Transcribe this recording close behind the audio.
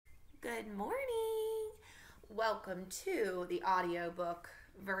Good morning. Welcome to the audiobook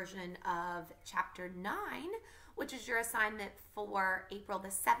version of Chapter 9, which is your assignment for April the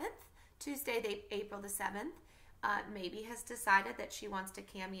 7th, Tuesday, April the 7th. Maybe has decided that she wants to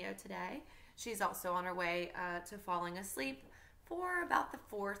cameo today. She's also on her way to falling asleep for about the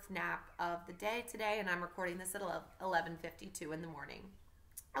fourth nap of the day today, and I'm recording this at 11:52 in the morning.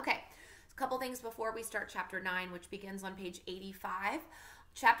 Okay, a couple things before we start Chapter 9, which begins on page 85.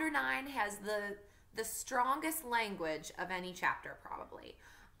 Chapter 9 has the strongest language of any chapter, probably.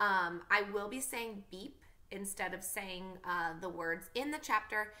 I will be saying beep instead of saying the words in the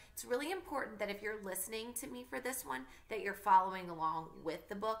chapter. It's really important that if you're listening to me for this one, that you're following along with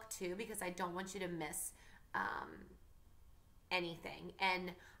the book too, because I don't want you to miss anything.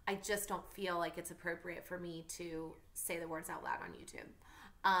 And I just don't feel like it's appropriate for me to say the words out loud on YouTube.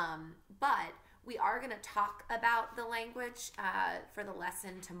 But we are going to talk about the language for the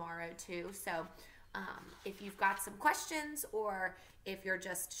lesson tomorrow too. So if you've got some questions, or if you're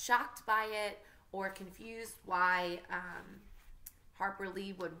just shocked by it or confused why Harper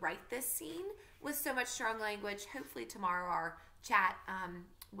Lee would write this scene with so much strong language, hopefully tomorrow our chat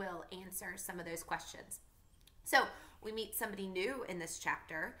will answer some of those questions. So we meet somebody new in this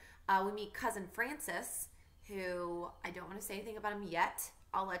chapter. We meet Cousin Francis, who I don't want to say anything about him yet.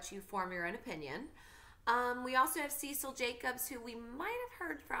 I'll let you form your own opinion. We also have Cecil Jacobs, who we might have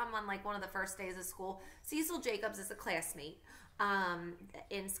heard from on like one of the first days of school. Cecil Jacobs is a classmate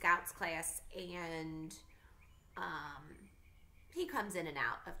in Scout's class, and he comes in and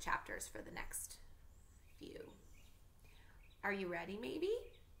out of chapters for the next few. Are you ready, maybe?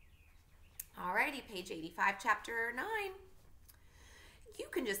 Alrighty, page 85, chapter 9. You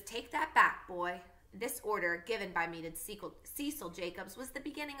can just take that back, boy. This order, given by me to Cecil Jacobs, was the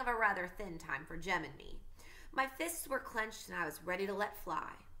beginning of a rather thin time for Jem and me. My fists were clenched and I was ready to let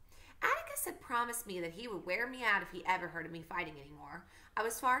fly. Atticus had promised me that he would wear me out if he ever heard of me fighting anymore. I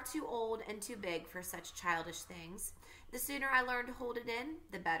was far too old and too big for such childish things. The sooner I learned to hold it in,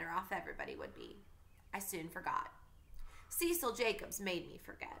 the better off everybody would be. I soon forgot. Cecil Jacobs made me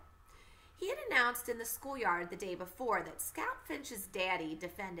forget. He had announced in the schoolyard the day before that Scout Finch's daddy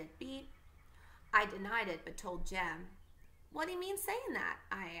defended Beat. I denied it, but told Jem. What do you mean saying that?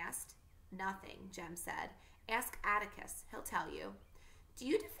 I asked. Nothing, Jem said. Ask Atticus. He'll tell you. Do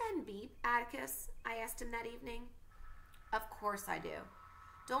you defend Beep, Atticus? I asked him that evening. Of course I do.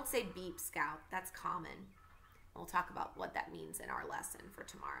 Don't say Beep, Scout. That's common. We'll talk about what that means in our lesson for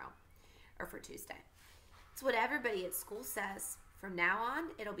tomorrow, or for Tuesday. It's what everybody at school says. From now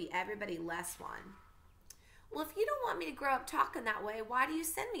on, it'll be everybody less one. Well, if you don't want me to grow up talking that way, why do you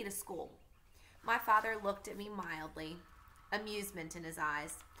send me to school? My father looked at me mildly, amusement in his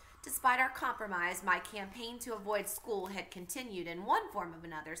eyes. Despite our compromise, my campaign to avoid school had continued in one form or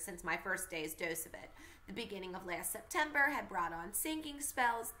another since my first day's dose of it. The beginning of last September had brought on sinking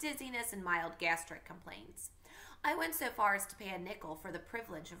spells, dizziness, and mild gastric complaints. I went so far as to pay a nickel for the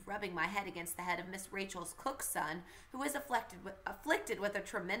privilege of rubbing my head against the head of Miss Rachel's cook's son, who was afflicted with a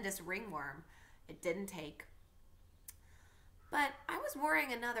tremendous ringworm. It didn't take. But I was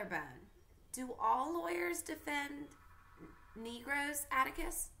worrying another bone. Do all lawyers defend Negroes,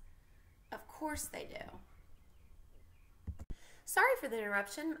 Atticus? Of course they do. Sorry for the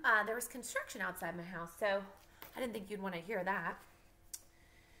interruption. There was construction outside my house, so I didn't think you'd want to hear that.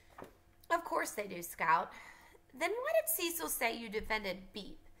 Of course they do, Scout. Then why did Cecil say you defended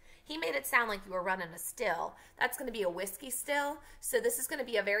Beep? He made it sound like you were running a still. That's going to be a whiskey still, so this is going to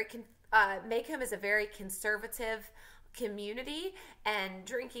be a very, Maycomb is a very conservative community, and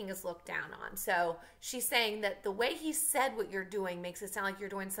drinking is looked down on. So she's saying that the way he said what you're doing makes it sound like you're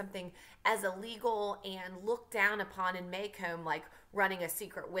doing something as illegal and looked down upon in Maycomb, like running a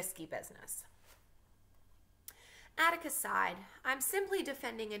secret whiskey business. Atticus sighed. I'm simply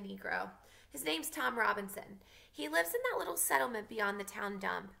defending a Negro. His name's Tom Robinson. He lives in that little settlement beyond the town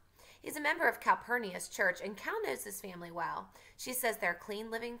dump. He's a member of Calpurnia's church, and Cal knows his family well. She says they're clean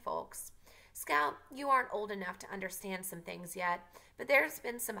living folks. Scout, you aren't old enough to understand some things yet, but there's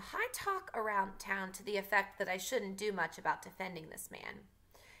been some high talk around town to the effect that I shouldn't do much about defending this man.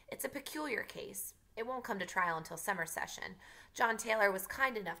 It's a peculiar case. It won't come to trial until summer session. John Taylor was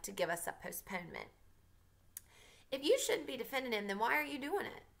kind enough to give us a postponement. If you shouldn't be defending him, then why are you doing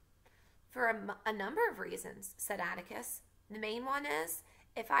it? For a number of reasons, said Atticus. The main one is,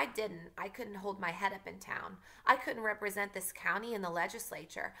 if I didn't, I couldn't hold my head up in town. I couldn't represent this county in the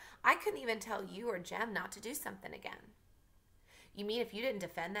legislature. I couldn't even tell you or Jem not to do something again. You mean if you didn't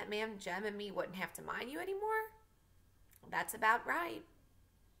defend that man, Jem and me wouldn't have to mind you anymore? That's about right.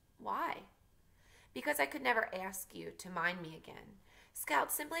 Why? Because I could never ask you to mind me again.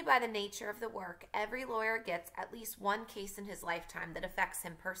 Scout, simply by the nature of the work, every lawyer gets at least one case in his lifetime that affects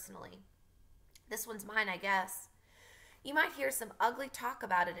him personally. This one's mine, I guess. You might hear some ugly talk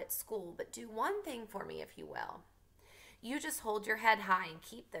about it at school, but do one thing for me, if you will. You just hold your head high and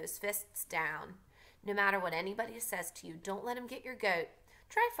keep those fists down. No matter what anybody says to you, don't let them get your goat.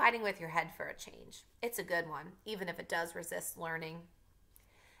 Try fighting with your head for a change. It's a good one, even if it does resist learning.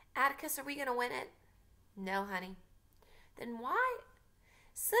 Atticus, are we going to win it? No, honey. Then why?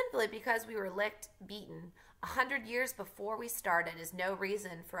 Simply because we were licked, beaten 100 years before we started is no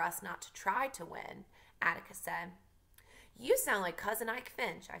reason for us not to try to win, Atticus said. You sound like Cousin Ike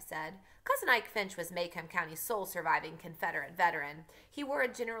Finch, I said. Cousin Ike Finch was Macomb County's sole surviving Confederate veteran. He wore a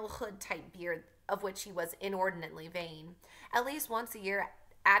General Hood-type beard, of which he was inordinately vain. At least once a year,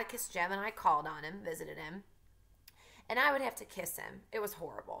 Atticus, Jem, and I called on him, visited him, and I would have to kiss him. It was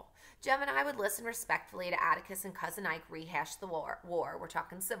horrible. Jem and I would listen respectfully to Atticus and Cousin Ike rehash the war. We're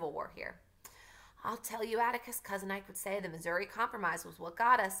talking Civil War here. I'll tell you, Atticus, Cousin Ike would say the Missouri Compromise was what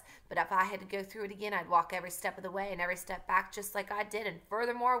got us, but if I had to go through it again, I'd walk every step of the way and every step back just like I did, and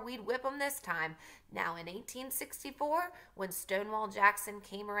furthermore, we'd whip 'em this time. Now, in 1864, when Stonewall Jackson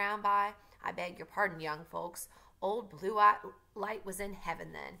came around by, I beg your pardon, young folks, old Blue Light was in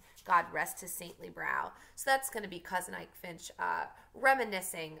heaven then. God rest his saintly brow. So that's going to be Cousin Ike Finch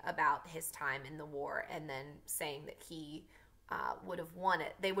reminiscing about his time in the war and then saying that he would have won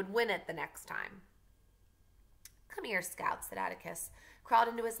it. They would win it the next time. Come here, Scout, said Atticus, crawled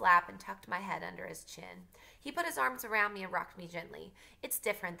into his lap and tucked my head under his chin. He put his arms around me and rocked me gently. It's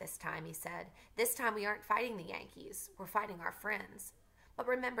different this time, he said. This time we aren't fighting the Yankees. We're fighting our friends. But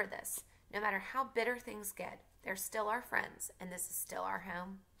remember this, no matter how bitter things get, they're still our friends, and this is still our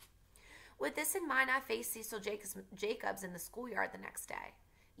home. With this in mind, I faced Cecil Jacobs in the schoolyard the next day.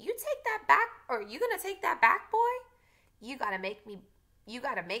 You take that back, or you gonna take that back, boy? You gotta make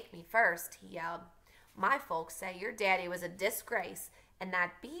me first, he yelled. My folks say your daddy was a disgrace, and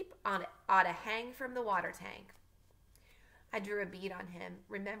that beep ought to hang from the water tank. I drew a bead on him,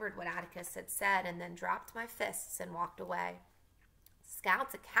 remembered what Atticus had said, and then dropped my fists and walked away.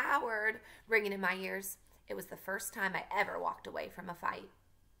 Scout's a coward, ringing in my ears. It was the first time I ever walked away from a fight.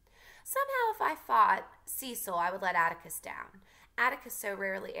 Somehow, if I fought Cecil, I would let Atticus down. Atticus so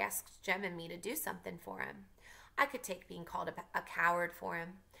rarely asked Jem and me to do something for him. I could take being called a coward for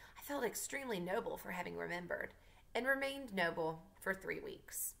him. I felt extremely noble for having remembered, and remained noble for 3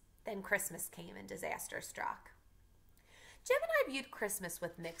 weeks. Then Christmas came and disaster struck. Jem and I viewed Christmas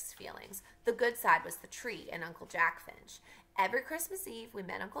with mixed feelings. The good side was the tree and Uncle Jack Finch. Every Christmas Eve, we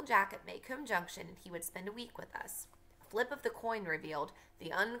met Uncle Jack at Macomb Junction, and he would spend a week with us. A flip of the coin revealed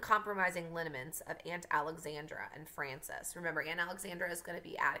the uncompromising lineaments of Aunt Alexandra and Frances. Remember, Aunt Alexandra is going to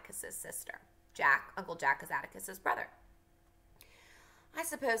be Atticus's sister. Uncle Jack is Atticus's brother. I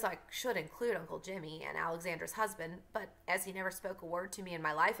suppose I should include Uncle Jimmy and Alexandra's husband, but as he never spoke a word to me in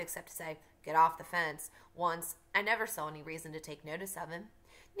my life except to say, "Get off the fence," once, I never saw any reason to take notice of him.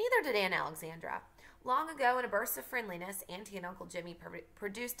 Neither did Aunt Alexandra. Long ago, in a burst of friendliness, Auntie and Uncle Jimmy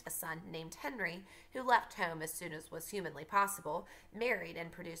produced a son named Henry, who left home as soon as was humanly possible, married,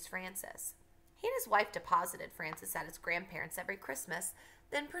 and produced Frances. He and his wife deposited Frances at his grandparents' every Christmas,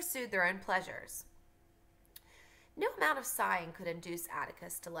 then pursued their own pleasures. No amount of sighing could induce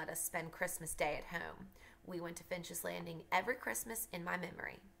Atticus to let us spend Christmas Day at home. We went to Finch's Landing every Christmas in my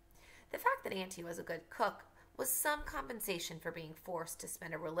memory. The fact that Auntie was a good cook was some compensation for being forced to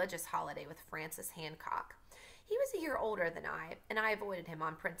spend a religious holiday with Francis Hancock. He was a year older than I, and I avoided him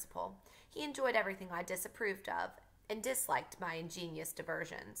on principle. He enjoyed everything I disapproved of, and disliked my ingenious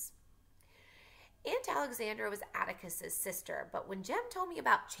diversions. Aunt Alexandra was Atticus's sister, but when Jem told me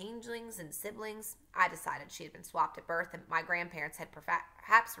about changelings and siblings, I decided she had been swapped at birth, and my grandparents had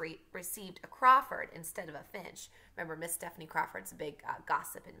perhaps received a Crawford instead of a Finch. Remember, Miss Stephanie Crawford's a big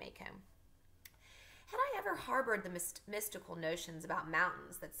gossip in Macomb. Had I ever harbored the mystical notions about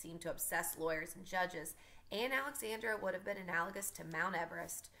mountains that seem to obsess lawyers and judges, Aunt Alexandra would have been analogous to Mount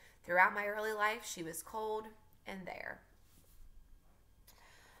Everest. Throughout my early life, she was cold and there.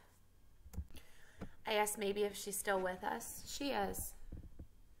 I asked maybe if she's still with us. She is.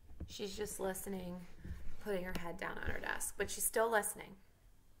 She's just listening, putting her head down on her desk, but she's still listening.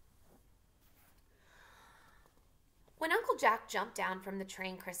 When Uncle Jack jumped down from the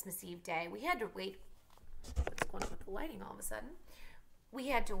train Christmas Eve day, we had to wait. What's going on with the lighting all of a sudden? We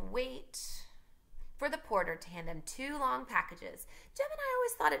had to wait for the porter to hand him 2 long packages. Jem and I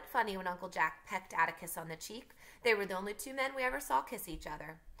always thought it funny when Uncle Jack pecked Atticus on the cheek. They were the only 2 men we ever saw kiss each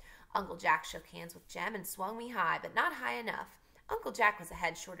other. Uncle Jack shook hands with Jem and swung me high, but not high enough. Uncle Jack was a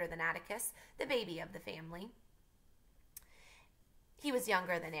head shorter than Atticus, the baby of the family. He was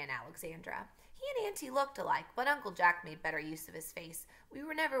younger than Aunt Alexandra. He and Auntie looked alike, but Uncle Jack made better use of his face. We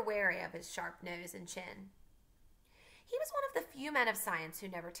were never wary of his sharp nose and chin. He was one of the few men of science who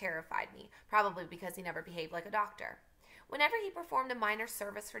never terrified me, probably because he never behaved like a doctor. Whenever he performed a minor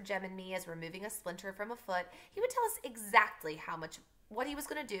service for Jem and me as removing a splinter from a foot, he would tell us exactly what he was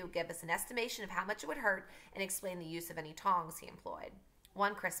going to do, give us an estimation of how much it would hurt, and explain the use of any tongs he employed.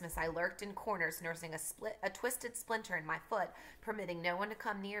 One Christmas, I lurked in corners nursing a twisted splinter in my foot, permitting no one to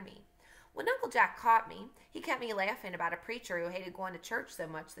come near me. When Uncle Jack caught me, he kept me laughing about a preacher who hated going to church so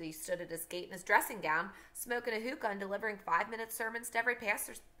much that he stood at his gate in his dressing gown, smoking a hookah and delivering 5-minute sermons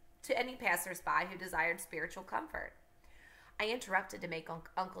to any passers-by who desired spiritual comfort. I interrupted to make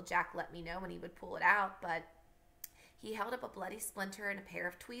Uncle Jack let me know when he would pull it out, but he held up a bloody splinter and a pair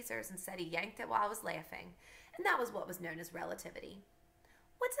of tweezers and said he yanked it while I was laughing, and that was what was known as relativity.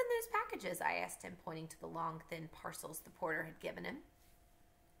 "What's in those packages?" I asked him, pointing to the long, thin parcels the porter had given him.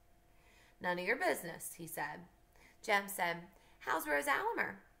 "None of your business," he said. Jem said, "How's Rose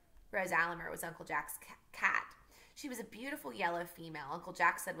Allimer?" Rose Allimer was Uncle Jack's cat. She was a beautiful yellow female Uncle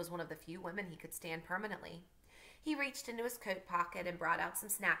Jack said was one of the few women he could stand permanently. He reached into his coat pocket and brought out some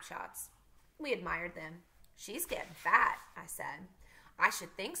snapshots. We admired them. "She's getting fat," I said. "I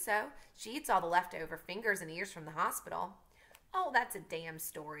should think so. She eats all the leftover fingers and ears from the hospital." "Oh, that's a damn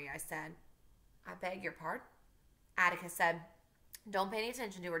story," I said. "I beg your pardon?" Atticus said, "Don't pay any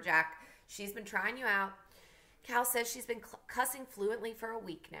attention to her, Jack. She's been trying you out. Cal says she's been cussing fluently for a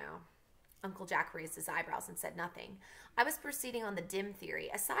week now." Uncle Jack raised his eyebrows and said nothing. I was proceeding on the dim theory,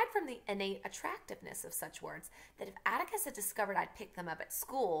 aside from the innate attractiveness of such words, that if Atticus had discovered I'd picked them up at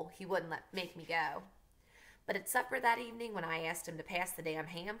school, he wouldn't make me go. But at supper that evening, when I asked him to pass the damn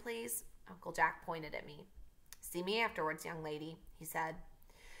ham, please, Uncle Jack pointed at me. "See me afterwards, young lady," he said.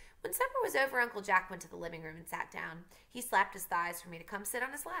 When supper was over, Uncle Jack went to the living room and sat down. He slapped his thighs for me to come sit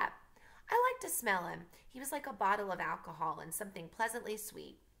on his lap. I liked to smell him. He was like a bottle of alcohol and something pleasantly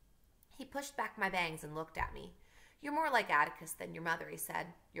sweet. He pushed back my bangs and looked at me. "You're more like Atticus than your mother," he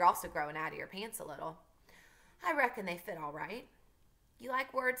said. "You're also growing out of your pants a little." "I reckon they fit all right." "You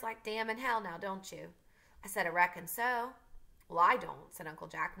like words like damn and hell now, don't you?" I said, "I reckon so." "Well, I don't," said Uncle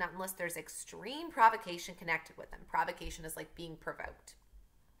Jack, "not unless there's extreme provocation connected with them." Provocation is like being provoked.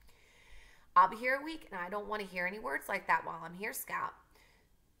 "I'll be here a week, and I don't want to hear any words like that while I'm here, Scout."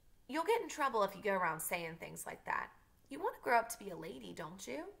 "You'll get in trouble if you go around saying things like that. You want to grow up to be a lady, don't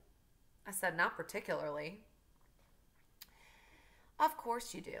you?" I said, "Not particularly." "Of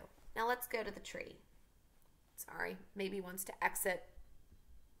course you do. Now let's go to the tree." Sorry, maybe wants to exit.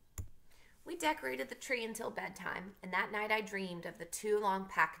 We decorated the tree until bedtime, and that night I dreamed of the 2 long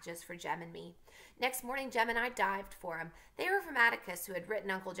packages for Jem and me. Next morning, Jem and I dived for them. They were from Atticus, who had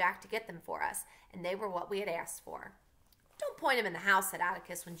written Uncle Jack to get them for us, and they were what we had asked for. "Don't point him in the house," said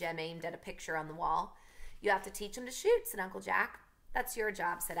Atticus when Jem aimed at a picture on the wall. "You have to teach him to shoot," said Uncle Jack. "That's your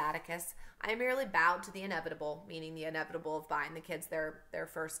job," said Atticus. I merely bowed to the inevitable, meaning the inevitable of buying the kids their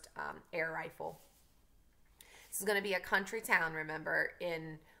first air rifle. This is going to be a country town, remember,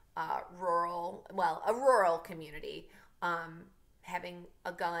 in a rural community. Having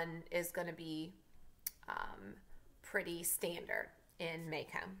a gun is going to be pretty standard in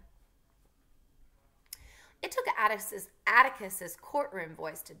Macomb. It took Atticus's courtroom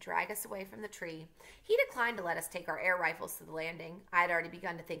voice to drag us away from the tree. He declined to let us take our air rifles to the landing. I had already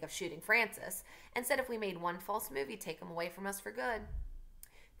begun to think of shooting Francis, and said if we made one false move, he'd take him away from us for good.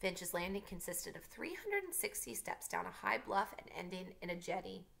 Finch's Landing consisted of 360 steps down a high bluff and ending in a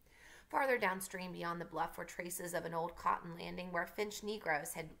jetty. Farther downstream beyond the bluff were traces of an old cotton landing where Finch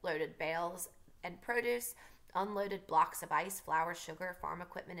Negroes had loaded bales and produce, unloaded blocks of ice, flour, sugar, farm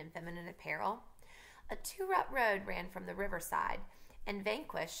equipment, and feminine apparel. A 2-rut road ran from the riverside and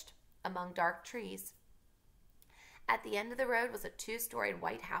vanquished among dark trees. At the end of the road was a 2-storied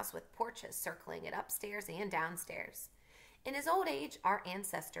white house with porches circling it upstairs and downstairs. In his old age, our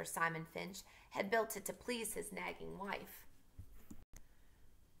ancestor, Simon Finch, had built it to please his nagging wife.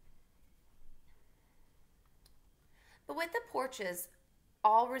 But with the porches,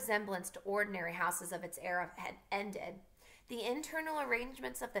 all resemblance to ordinary houses of its era had ended. The internal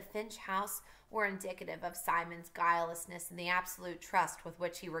arrangements of the Finch house were indicative of Simon's guilelessness and the absolute trust with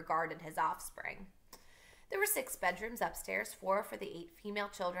which he regarded his offspring. There were 6 bedrooms upstairs, 4 for the 8 female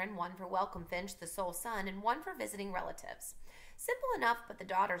children, 1 for Welcome Finch, the sole son, and 1 for visiting relatives. Simple enough, but the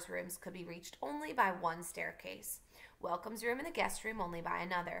daughters' rooms could be reached only by one staircase. Welcome's room and the guest room only by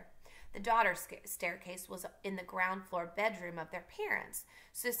another. The daughter's staircase was in the ground floor bedroom of their parents,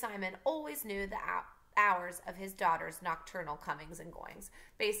 so Simon always knew the hours of his daughter's nocturnal comings and goings.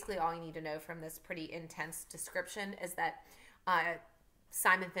 Basically, all you need to know from this pretty intense description is that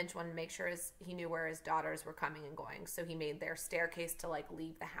Simon Finch wanted to make sure he knew where his daughters were coming and going, so he made their staircase to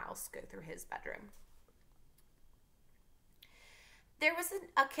leave the house, go through his bedroom. There was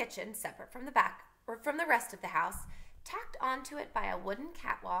a kitchen separate from the rest of the house. Tacked onto it by a wooden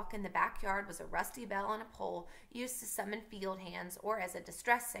catwalk in the backyard was a rusty bell on a pole used to summon field hands or as a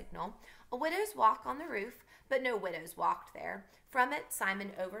distress signal, a widow's walk on the roof, but no widows walked there. From it,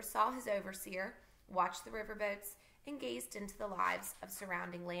 Simon oversaw his overseer, watched the riverboats, and gazed into the lives of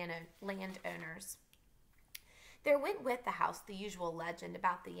surrounding landowners. There went with the house the usual legend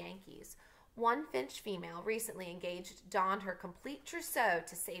about the Yankees. One Finch female, recently engaged, donned her complete trousseau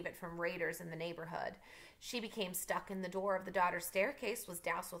to save it from raiders in the neighborhood. She became stuck in the door of the daughter's staircase, was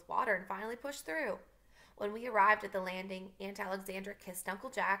doused with water, and finally pushed through. When we arrived at the landing, Aunt Alexandra kissed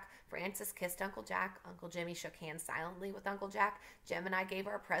Uncle Jack, Frances kissed Uncle Jack, Uncle Jimmy shook hands silently with Uncle Jack, Jem and I gave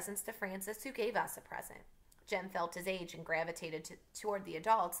our presents to Frances, who gave us a present. Jem felt his age and gravitated toward the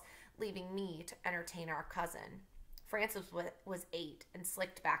adults, leaving me to entertain our cousin. Francis was 8 and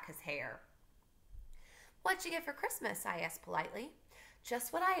slicked back his hair. "What'd you get for Christmas?" I asked politely.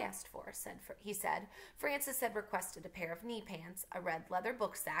 "Just what I asked for," he said. Francis had requested a pair of knee pants, a red leather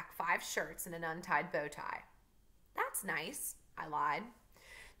book sack, 5 shirts, and an untied bow tie. "That's nice," I lied.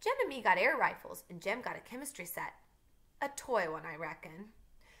 "Jem and me got air rifles, and Jem got a chemistry set. A toy one, I reckon."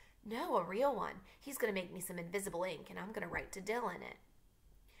 "No, a real one. He's going to make me some invisible ink, and I'm going to write to Dill in it."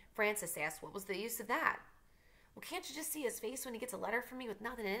 Francis asked what was the use of that. "Well, can't you just see his face when he gets a letter from me with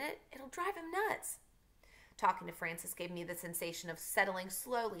nothing in it? It'll drive him nuts." Talking to Francis gave me the sensation of settling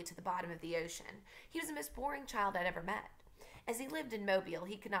slowly to the bottom of the ocean. He was the most boring child I'd ever met. As he lived in Mobile,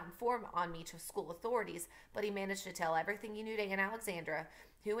 he could not inform on me to school authorities, but he managed to tell everything he knew to Aunt Alexandra,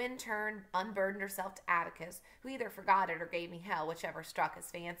 who in turn unburdened herself to Atticus, who either forgot it or gave me hell, whichever struck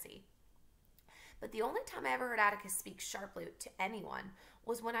his fancy. But the only time I ever heard Atticus speak sharply to anyone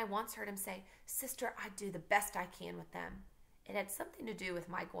was when I once heard him say, "Sister, I do the best I can with them." It had something to do with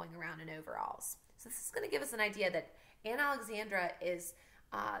my going around in overalls. So this is going to give us an idea that Aunt Alexandra is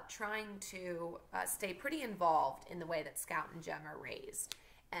trying to stay pretty involved in the way that Scout and Jem are raised.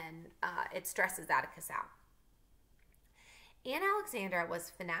 And it stresses Atticus out. Aunt Alexandra was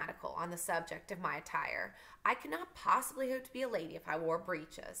fanatical on the subject of my attire. I could not possibly hope to be a lady if I wore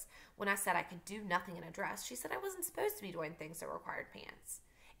breeches. When I said I could do nothing in a dress, she said I wasn't supposed to be doing things that required pants.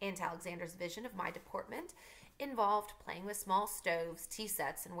 Aunt Alexandra's vision of my deportment involved playing with small stoves, tea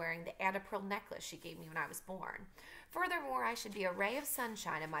sets, and wearing the Adderpearl necklace she gave me when I was born. Furthermore, I should be a ray of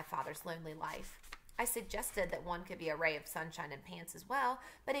sunshine in my father's lonely life. I suggested that one could be a ray of sunshine in pants as well,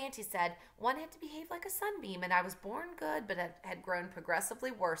 but Auntie said one had to behave like a sunbeam, and I was born good but had grown progressively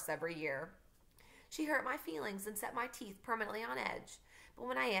worse every year. She hurt my feelings and set my teeth permanently on edge. But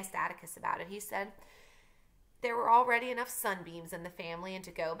when I asked Atticus about it, he said there were already enough sunbeams in the family and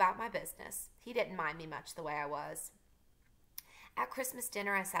to go about my business. He didn't mind me much the way I was. At Christmas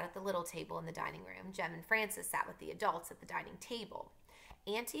dinner, I sat at the little table in the dining room. Jem and Frances sat with the adults at the dining table.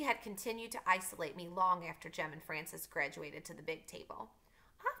 Auntie had continued to isolate me long after Jem and Frances graduated to the big table.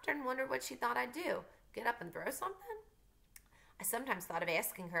 I often wondered what she thought I'd do. Get up and throw something? I sometimes thought of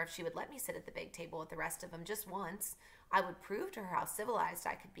asking her if she would let me sit at the big table with the rest of them just once. I would prove to her how civilized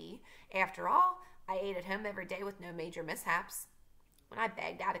I could be. After all, I ate at home every day with no major mishaps. When I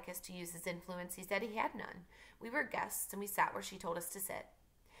begged Atticus to use his influence, he said he had none. We were guests, and we sat where she told us to sit.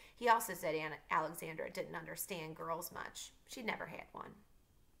 He also said Aunt Alexandra didn't understand girls much. She'd never had one.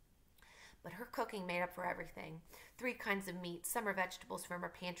 But her cooking made up for everything. 3 kinds of meat, summer vegetables from her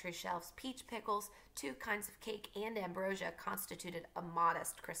pantry shelves, peach pickles, 2 kinds of cake, and ambrosia constituted a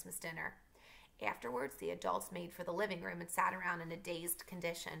modest Christmas dinner. Afterwards, the adults made for the living room and sat around in a dazed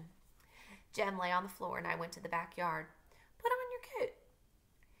condition. Jem lay on the floor, and I went to the backyard. "Put on your coat,"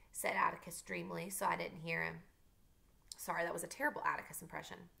 said Atticus dreamily, so I didn't hear him. Sorry, that was a terrible Atticus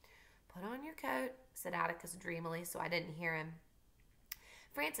impression. "Put on your coat," said Atticus dreamily, so I didn't hear him.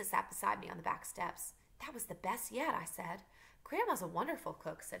 Frances sat beside me on the back steps. "That was the best yet," I said. "Grandma's a wonderful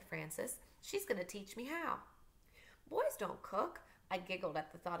cook," said Frances. "She's going to teach me how." "Boys don't cook." I giggled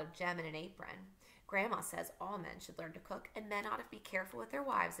at the thought of Jem in an apron. "Grandma says all men should learn to cook, and men ought to be careful with their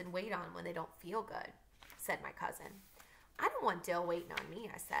wives and wait on when they don't feel good," said my cousin. "I don't want Dill waiting on me,"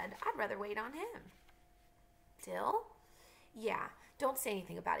 I said. "I'd rather wait on him." "Dill?" "Yeah, don't say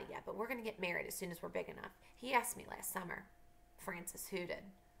anything about it yet, but we're going to get married as soon as we're big enough. He asked me last summer." Frances hooted.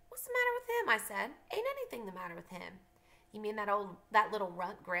 "What's the matter with him?" I said. "Ain't anything the matter with him." "You mean that little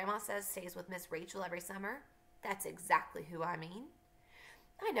runt Grandma says stays with Miss Rachel every summer?" "That's exactly who I mean."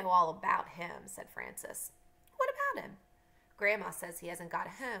 "I know all about him," said Frances. "What about him?" "Grandma says he hasn't got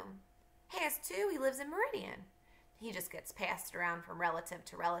a home." "Has too. He lives in Meridian." He just gets passed around from relative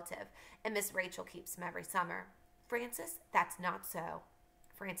to relative, and Miss Rachel keeps him every summer. Francis, that's not so.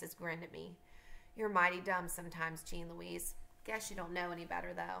 Francis grinned at me. You're mighty dumb sometimes, Jean Louise. Guess you don't know any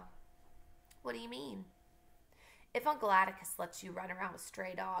better, though. What do you mean? If Uncle Atticus lets you run around with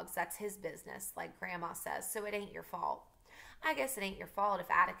stray dogs, that's his business, like Grandma says, so it ain't your fault. I guess it ain't your fault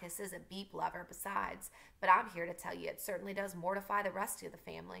if Atticus is a beep lover besides, but I'm here to tell you it certainly does mortify the rest of the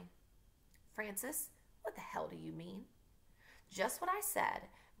family. Francis, what the hell do you mean? Just what I said.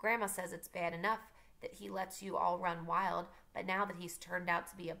 Grandma says it's bad enough that he lets you all run wild, but now that he's turned out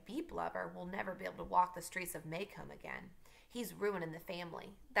to be a beep lover, we'll never be able to walk the streets of Maycomb again. He's ruining the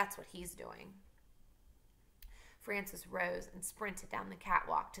family. That's what he's doing. Francis rose and sprinted down the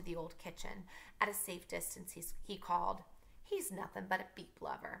catwalk to the old kitchen. At a safe distance, he called, He's nothing but a beep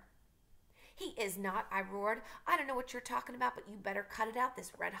lover. He is not, I roared. I don't know what you're talking about, but you better cut it out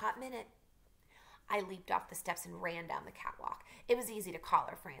this red-hot minute. I leaped off the steps and ran down the catwalk. It was easy to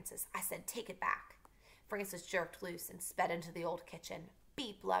collar Francis. I said, take it back. Francis jerked loose and sped into the old kitchen.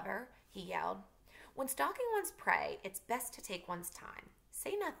 Beep lover, he yelled. When stalking one's prey, it's best to take one's time.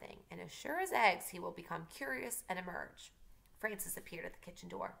 Say nothing, and as sure as eggs, he will become curious and emerge. Francis appeared at the kitchen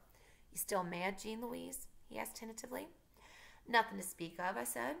door. You still mad, Jean Louise? He asked tentatively. Nothing to speak of, I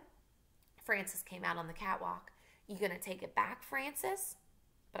said. Francis came out on the catwalk. You gonna take it back, Francis?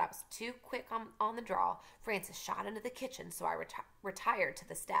 But I was too quick on the draw. Francis shot into the kitchen, so I retired to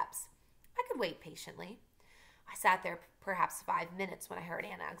the steps. I could wait patiently. I sat there perhaps 5 minutes when I heard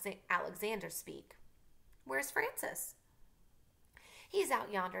Aunt Alexander speak. Where's Francis? He's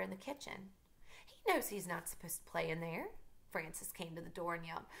out yonder in the kitchen. He knows he's not supposed to play in there. Francis came to the door and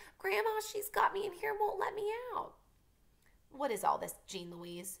yelled, Grandma, she's got me in here and won't let me out. What is all this, Jean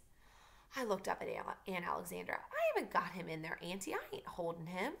Louise? I looked up at Aunt Alexandra. I haven't got him in there, Auntie. I ain't holding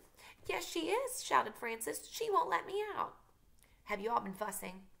him. Yes, she is, shouted Francis. She won't let me out. Have you all been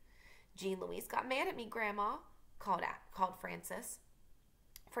fussing? Jean Louise got mad at me, Grandma, called Francis.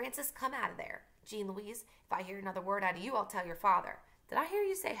 Francis, come out of there. Jean Louise, if I hear another word out of you, I'll tell your father. Did I hear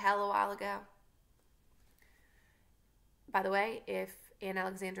you say hell a while ago? By the way, if Aunt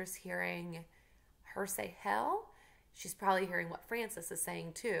Alexandra's hearing her say hell, she's probably hearing what Francis is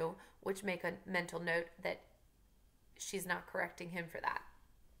saying too, which make a mental note that she's not correcting him for that.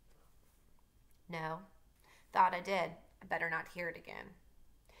 No, thought I did. I better not hear it again.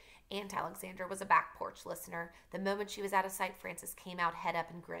 Aunt Alexandra was a back porch listener. The moment she was out of sight, Francis came out head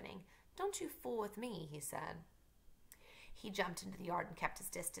up and grinning. Don't you fool with me, he said. He jumped into the yard and kept his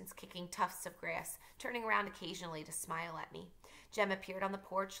distance, kicking tufts of grass, turning around occasionally to smile at me. Jem appeared on the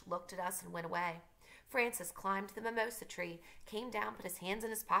porch, looked at us, and went away. Francis climbed the mimosa tree, came down, put his hands in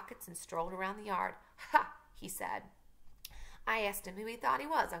his pockets, and strolled around the yard. Ha, he said. I asked him who he thought he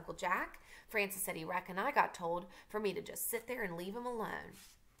was, Uncle Jack. Francis said he reckoned I got told for me to just sit there and leave him alone.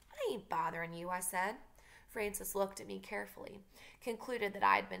 I ain't bothering you, I said. Francis looked at me carefully, concluded that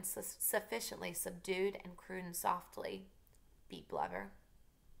I had been sufficiently subdued, and crooned softly, Beep lover.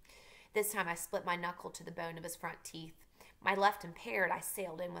 This time I split my knuckle to the bone of his front teeth. My left impaired, I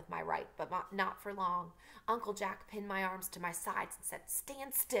sailed in with my right, but not for long. Uncle Jack pinned my arms to my sides and said,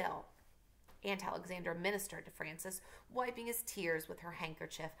 Stand still. Aunt Alexandra ministered to Francis, wiping his tears with her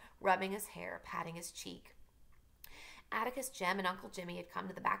handkerchief, rubbing his hair, patting his cheek. Atticus, Jem, and Uncle Jimmy had come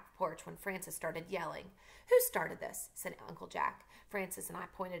to the back porch when Francis started yelling. Who started this? Said Uncle Jack. Francis and I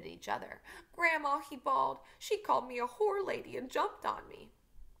pointed at each other. Grandma, he bawled. She called me a whore lady and jumped on me.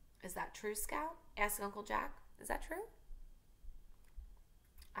 Is that true, Scout? Asked Uncle Jack. Is that true?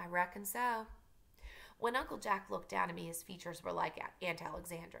 I reckon so. When Uncle Jack looked down at me, his features were like Aunt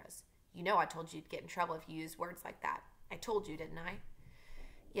Alexandra's. You know I told you you'd get in trouble if you used words like that. I told you, didn't I?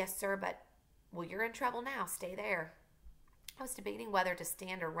 Yes, sir, but, well, you're in trouble now. Stay there. I was debating whether to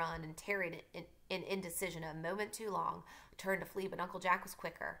stand or run and tarried in indecision a moment too long. I turned to flee, but Uncle Jack was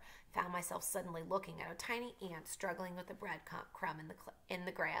quicker. I found myself suddenly looking at a tiny ant struggling with a breadcrumb in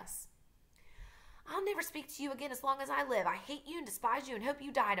the grass. I'll never speak to you again as long as I live. I hate you and despise you and hope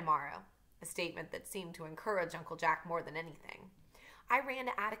you die tomorrow. A statement that seemed to encourage Uncle Jack more than anything. I ran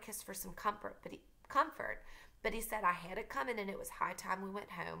to Atticus for some comfort, but he said I had it coming and it was high time we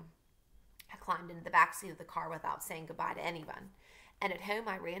went home. I climbed into the back seat of the car without saying goodbye to anyone, and at home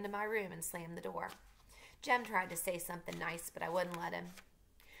I ran to my room and slammed the door. Jem tried to say something nice, but I wouldn't let him.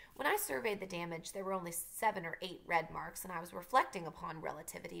 When I surveyed the damage, there were only 7 or 8 red marks, and I was reflecting upon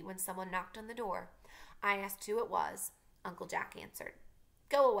relativity when someone knocked on the door. I asked who it was. Uncle Jack answered.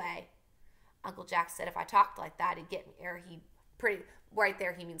 Go away. Uncle Jack said if I talked like that, he'd get me, or right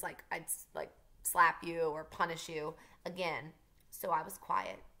there he means I'd slap you or punish you again. So I was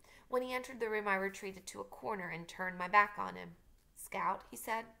quiet. When he entered the room, I retreated to a corner and turned my back on him. "Scout," he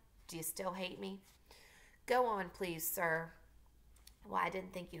said, "do you still hate me?" "Go on, please, sir." "Why, I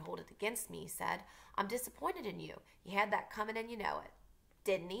didn't think you'd hold it against me," he said. "I'm disappointed in you. You had that coming and you know it."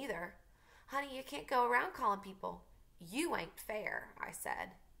 "Didn't either." "Honey, you can't go around calling people." "You ain't fair," I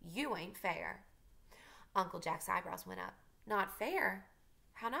said. "You ain't fair." Uncle Jack's eyebrows went up. "Not fair?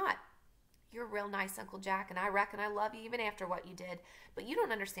 How not?" "You're real nice, Uncle Jack, and I reckon I love you even after what you did, but you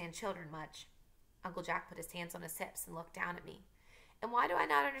don't understand children much." Uncle Jack put his hands on his hips and looked down at me. "And why do I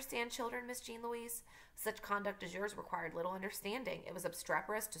not understand children, Miss Jean Louise? Such conduct as yours required little understanding. It was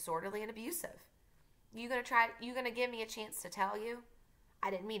obstreperous, disorderly, and abusive. You gonna give me a chance to tell you?" "I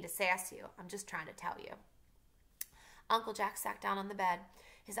didn't mean to sass you. I'm just trying to tell you." Uncle Jack sat down on the bed.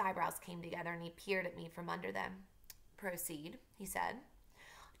 His eyebrows came together and he peered at me from under them. "Proceed," he said.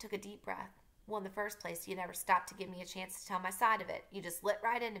 I took a deep breath. "Well, in the first place, you never stopped to give me a chance to tell my side of it. You just lit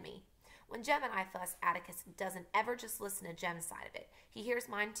right into me. When Jem and I fuss, Atticus doesn't ever just listen to Jem's side of it. He hears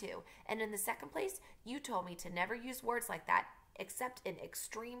mine too. And in the second place, you told me to never use words like that except in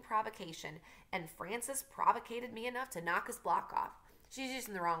extreme provocation. And Frances provocated me enough to knock his block off." She's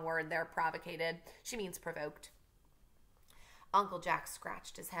using the wrong word there, provocated. She means provoked. Uncle Jack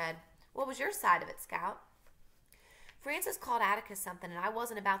scratched his head. "What was your side of it, Scout?" "Frances called Atticus something, and I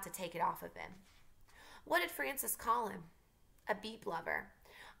wasn't about to take it off of him." "What did Frances call him?" "A beep lover.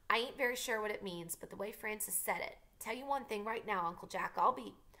 I ain't very sure what it means, but the way Frances said it. Tell you one thing right now, Uncle Jack,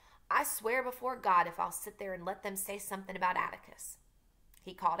 I swear before God if I'll sit there and let them say something about Atticus."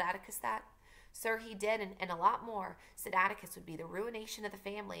 "He called Atticus that?" "Sir, he did, and a lot more. Said Atticus would be the ruination of the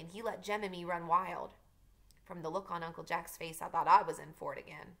family, and he let Jem and me run wild." From the look on Uncle Jack's face, I thought I was in for it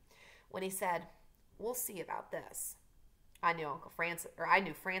again. When he said, "We'll see about this," I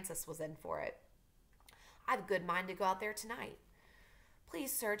knew Frances was in for it. "I've a good mind to go out there tonight."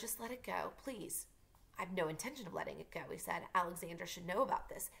 "Please, sir, just let it go, please." "I've no intention of letting it go," he said. "Alexander should know about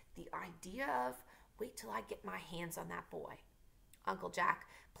this. The idea of, wait till I get my hands on that boy." "Uncle Jack,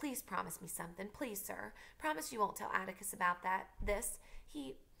 please promise me something. Please, sir. Promise you won't tell Atticus about this.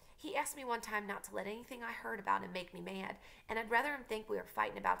 He asked me one time not to let anything I heard about him make me mad, and I'd rather him think we were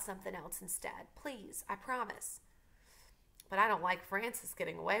fighting about something else instead. Please, I promise." "But I don't like Francis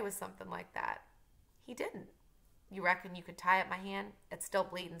getting away with something like that." "He didn't." "You reckon you could tie up my hand? It's still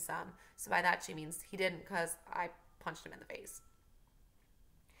bleeding some." So by that she means he didn't, because I punched him in the face.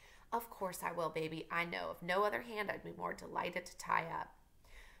 "Of course I will, baby. I know. If no other hand, I'd be more delighted to tie up.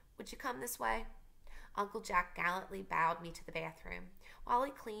 Would you come this way?" Uncle Jack gallantly bowed me to the bathroom. While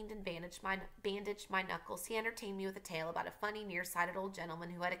he cleaned and bandaged my knuckles, he entertained me with a tale about a funny, nearsighted old gentleman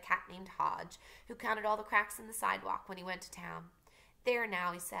who had a cat named Hodge, who counted all the cracks in the sidewalk when he went to town. "There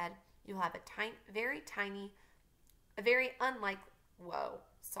now," he said, "you'll have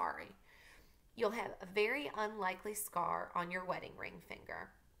You'll have a very unlikely scar on your wedding ring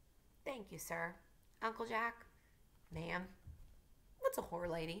finger." "Thank you, sir." "Uncle Jack." "Ma'am." "What's a whore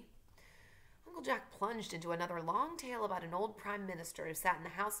lady?" Uncle Jack plunged into another long tale about an old prime minister who sat in the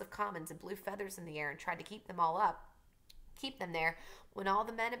House of Commons and blew feathers in the air and tried to keep them there when all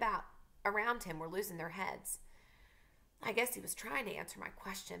the men around him were losing their heads. I guess he was trying to answer my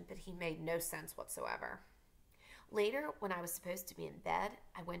question, but he made no sense whatsoever. Later, when I was supposed to be in bed,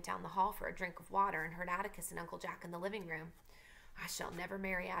 I went down the hall for a drink of water and heard Atticus and Uncle Jack in the living room. "I shall never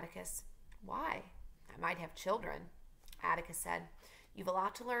marry Atticus." "Why?" "I might have children." Atticus said, "You've a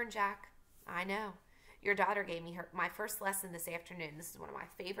lot to learn, Jack." "I know. Your daughter gave me my first lesson this afternoon. This is one of my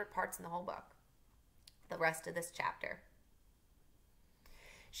favorite parts in the whole book. The rest of this chapter.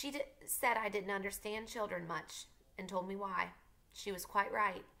 She said I didn't understand children much and told me why. She was quite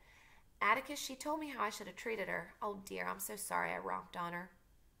right. Atticus, she told me how I should have treated her. Oh, dear, I'm so sorry I romped on her."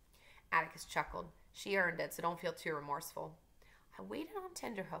 Atticus chuckled. "She earned it, so don't feel too remorseful." I waited on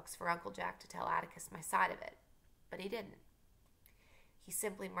tenterhooks for Uncle Jack to tell Atticus my side of it, but he didn't. He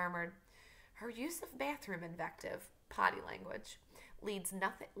simply murmured, "Her use of bathroom invective, potty language, leaves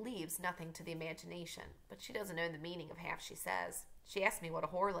nothing to the imagination, but she doesn't know the meaning of half she says. She asked me what a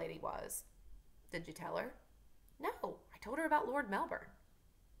whore lady was." "Did you tell her?" "No, I told her about Lord Melbourne."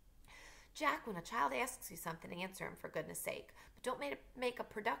 "Jack, when a child asks you something, answer him for goodness sake, but don't make a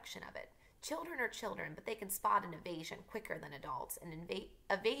production of it. Children are children, but they can spot an evasion quicker than adults, and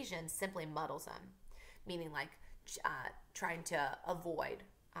evasion simply muddles them," meaning like trying to avoid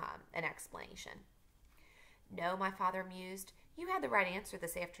an explanation. "No," my father mused, "you had the right answer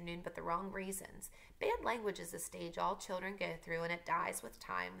this afternoon, but the wrong reasons. Bad language is a stage all children go through, and it dies with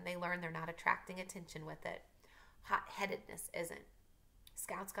time when they learn they're not attracting attention with it. Hot-headedness isn't.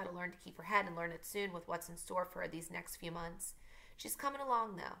 Scout's got to learn to keep her head and learn it soon with what's in store for her these next few months. She's coming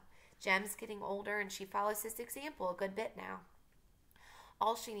along, though. Jem's getting older, and she follows his example a good bit now.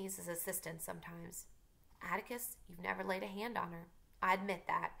 All she needs is assistance sometimes. Atticus, you've never laid a hand on her. I admit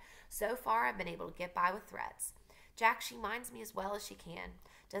that. So far, I've been able to get by with threats. Jack, she minds me as well as she can.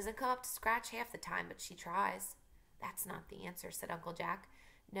 Doesn't come up to scratch half the time, but she tries. That's not the answer, said Uncle Jack.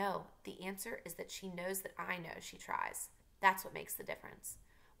 No, the answer is that she knows that I know she tries. That's what makes the difference.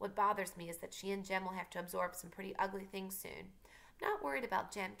 What bothers me is that she and Jem will have to absorb some pretty ugly things soon. I'm not worried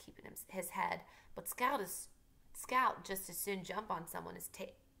about Jem keeping his head, but Scout just as soon jump on someone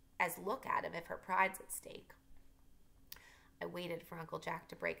as look at him if her pride's at stake. I waited for Uncle Jack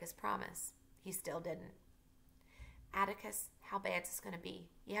to break his promise. He still didn't. Atticus, how bad's this going to be?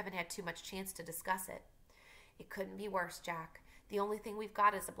 You haven't had too much chance to discuss it. It couldn't be worse, Jack. The only thing we've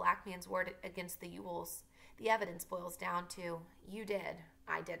got is a black man's word against the Yules. The evidence boils down to, you did,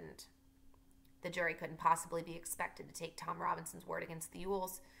 I didn't. The jury couldn't possibly be expected to take Tom Robinson's word against the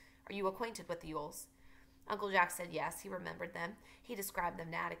Yules. Are you acquainted with the Yules? Uncle Jack said yes, he remembered them. He described them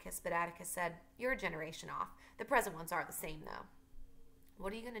to Atticus, but Atticus said, you're a generation off. The present ones are the same, though.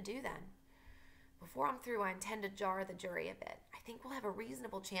 What are you going to do then? Before I'm through, I intend to jar the jury a bit. I think we'll have a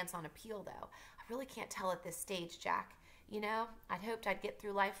reasonable chance on appeal, though. I really can't tell at this stage, Jack. You know, I'd hoped I'd get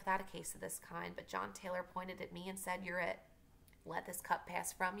through life without a case of this kind, but John Taylor pointed at me and said, you're it. Let this cup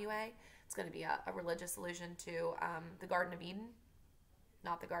pass from you, eh? It's going to be a religious allusion to the Garden of Eden.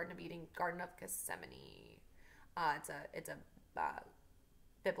 Not the Garden of Eden, Garden of Gethsemane. It's a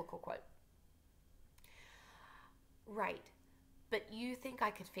biblical quote. Right. But you think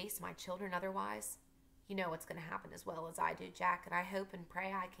I could face my children otherwise? You know what's going to happen as well as I do, Jack, and I hope and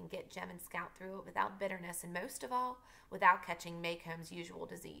pray I can get Jem and Scout through it without bitterness, and most of all, without catching Maycomb's usual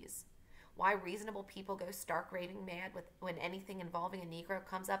disease. Why reasonable people go stark raving mad when anything involving a Negro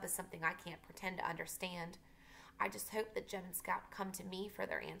comes up is something I can't pretend to understand. I just hope that Jem and Scout come to me for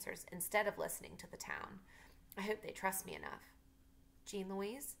their answers instead of listening to the town. I hope they trust me enough. Jean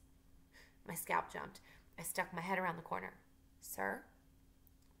Louise? My scalp jumped. I stuck my head around the corner. Sir?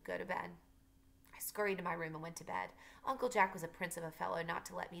 Go to bed. I scurried to my room and went to bed. Uncle Jack was a prince of a fellow not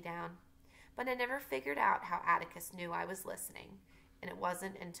to let me down. But I never figured out how Atticus knew I was listening, and it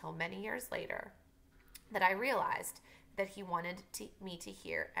wasn't until many years later that I realized that he wanted me to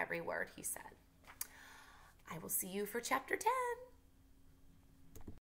hear every word he said. I will see you for Chapter 10.